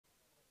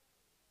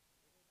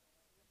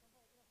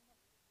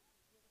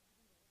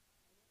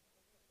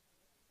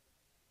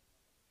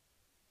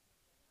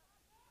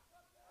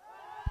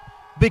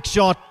big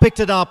shot, picked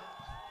it up.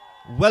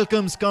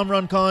 Welcomes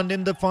Kamran Khan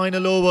in the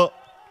final over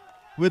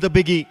with a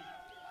biggie.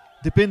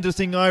 Dipinder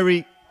Singh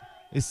Airi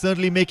is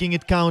certainly making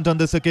it count on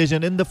this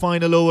occasion in the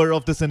final over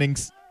of this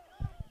innings.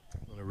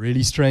 Well, a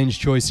really strange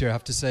choice here, I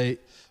have to say,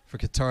 for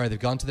Qatar. They've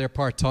gone to their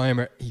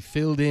part-timer. He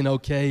filled in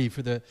okay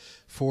for the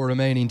 4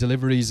 remaining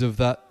deliveries of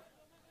that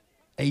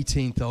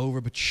 18th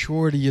over, but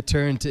surely you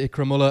turn to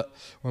Ikramullah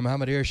or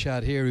Mohammad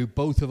Irshad here, who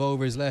both have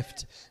overs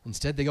left.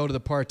 Instead they go to the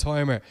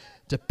part-timer.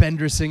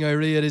 Dipinder Singh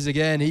Airi it is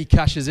again. He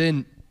cashes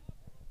in.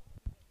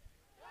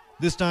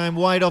 This time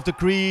wide off the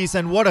crease,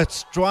 and what a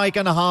strike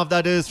and a half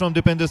that is from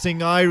Dipinder Singh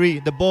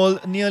Airi. The ball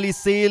nearly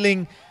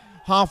sailing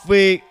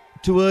halfway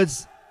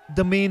towards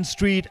the main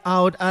street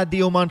out at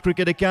the Oman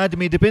Cricket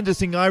Academy. Dipinder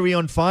Singh Airi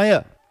on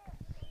fire.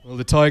 Well,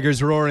 the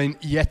Tigers roaring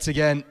yet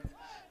again.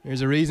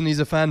 There's a reason he's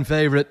a fan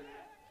favourite.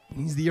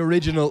 He's the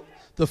original,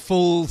 the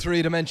full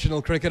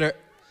three-dimensional cricketer.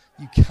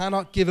 You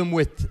cannot give him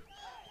width.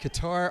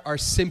 Qatar are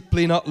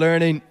simply not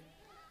learning.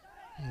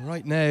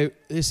 Right now,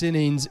 this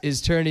innings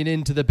is turning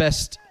into the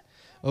best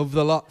of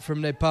the lot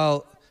from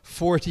Nepal.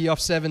 40 off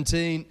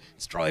 17.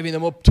 It's driving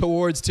them up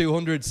towards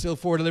 200. Still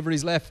 4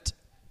 deliveries left.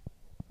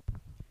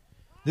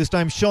 This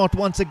time shot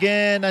once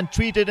again and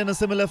treated in a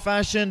similar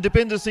fashion.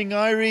 Dipinder Singh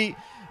Airi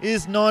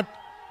is not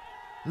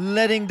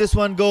letting this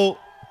one go.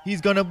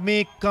 He's going to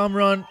make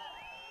Kamran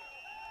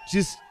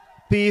just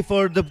pay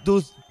for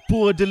those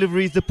poor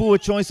deliveries, the poor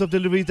choice of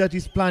deliveries that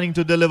he's planning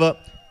to deliver.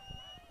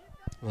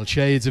 Well,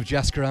 shades of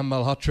Jaskaran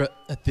Malhotra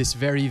at this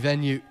very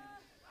venue.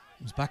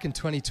 It was back in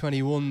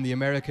 2021, the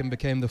American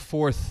became the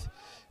 4th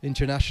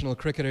international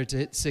cricketer to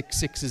hit 6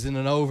 sixes in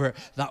an over.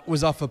 That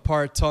was off a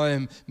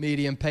part-time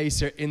medium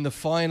pacer in the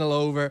final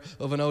over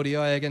of an ODI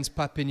against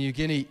Papua New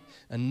Guinea.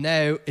 And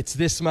now it's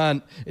this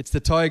man, it's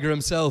the Tiger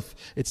himself,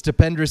 it's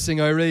Dipinder Singh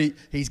Airi.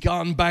 He's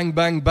gone bang,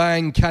 bang,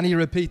 bang. Can he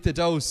repeat the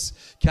dose?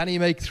 Can he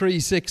make 3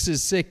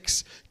 sixes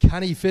 6?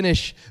 Can he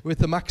finish with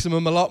the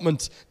maximum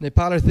allotment?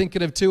 Nepal are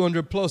thinking of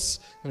 200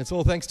 plus, and it's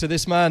all thanks to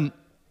this man.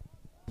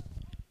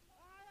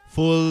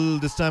 Full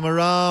this time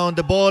around.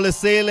 The ball is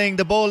sailing,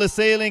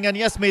 and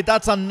yes mate,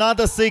 that's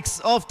another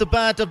 6 off the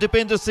bat of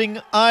Dipinder Singh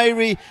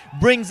Airi.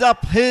 Brings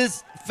up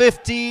his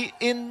 50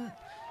 in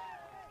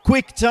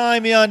quick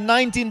time here,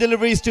 19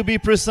 deliveries to be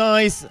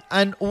precise,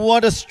 and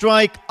what a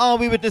strike. Are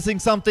we witnessing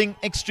something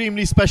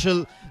extremely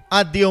special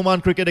at the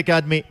Oman Cricket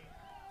Academy?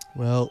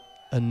 Well,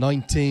 a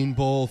 19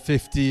 ball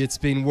 50, it's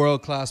been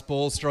world class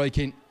ball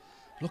striking.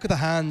 Look at the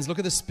hands, look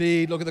at the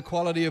speed, look at the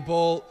quality of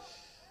ball.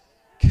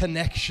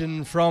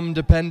 Connection from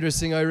Dipinder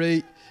Singh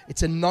Airi.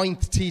 It's a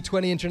 9th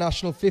T20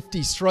 international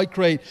 50, strike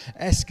rate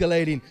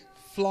escalating,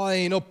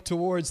 flying up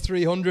towards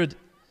 300.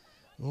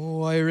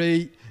 Oh,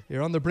 Airi,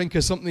 you're on the brink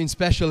of something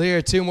special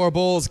here. 2 more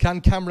balls. Can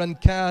Kamran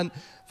Khan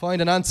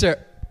find an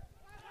answer?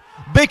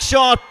 Big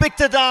shot, picked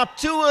it up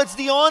towards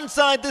the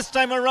onside this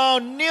time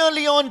around,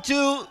 nearly on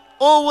to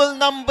oval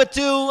number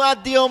 2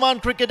 at the Oman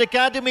Cricket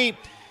Academy.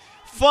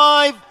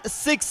 5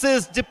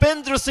 sixes.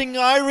 Dipinder Singh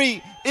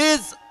Airi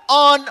is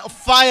on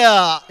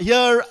fire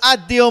here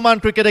at the Oman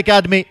Cricket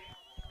Academy.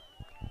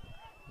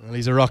 Well,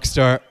 he's a rock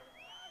star.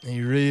 He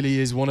really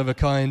is one of a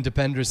kind,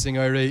 Dipinder Singh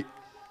Airi.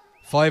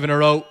 5 in a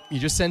row. You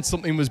just sensed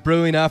something was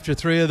brewing after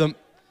 3 of them.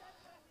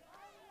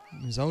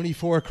 There's only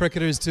 4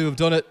 cricketers to have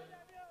done it.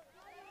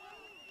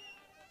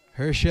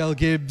 Herschelle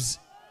Gibbs,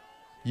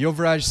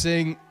 Yuvraj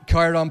Singh,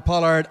 Kieron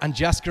Pollard and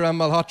Jaskaran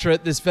Malhotra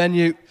at this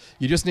venue.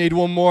 You just need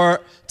one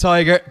more,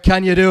 Tiger.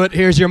 Can you do it?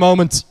 Here's your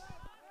moment.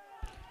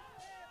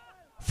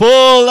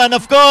 Full, and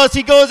of course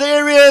he goes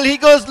aerial, he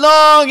goes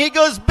long, he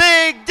goes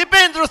big.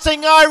 Dipinder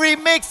Singh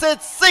Airi makes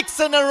it 6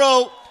 in a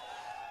row.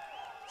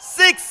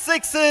 6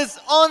 sixes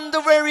on the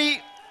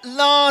very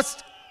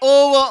last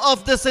over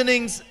of this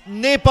innings.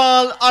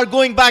 Nepal are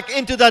going back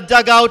into the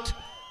dugout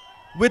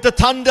with a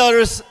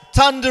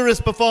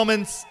thunderous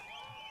performance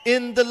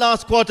in the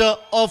last quarter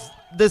of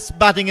this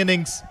batting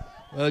innings.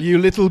 Well, you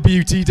little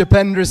beauty,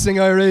 Dipinder Singh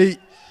Airi.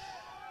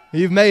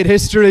 You've made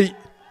history.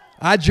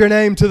 Add your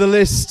name to the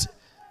list.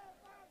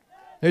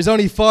 There's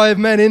only 5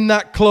 men in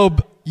that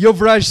club.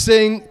 Yuvraj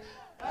Singh,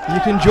 you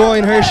can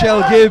join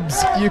Herschelle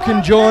Gibbs, you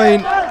can join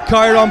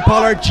Kieron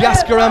Pollard,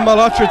 Jaskaran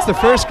Malhotra. It's the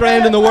first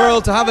ground in the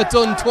world to have it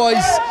done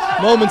twice.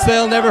 Moments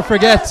they'll never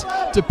forget.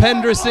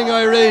 Dipinder Singh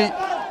Airi,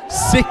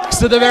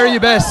 6 of the very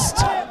best.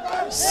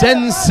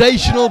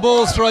 Sensational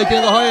ball striking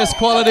of the highest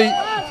quality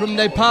from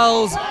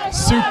Nepal's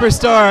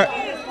superstar.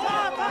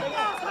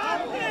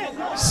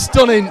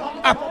 Stunning,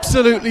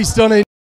 absolutely stunning.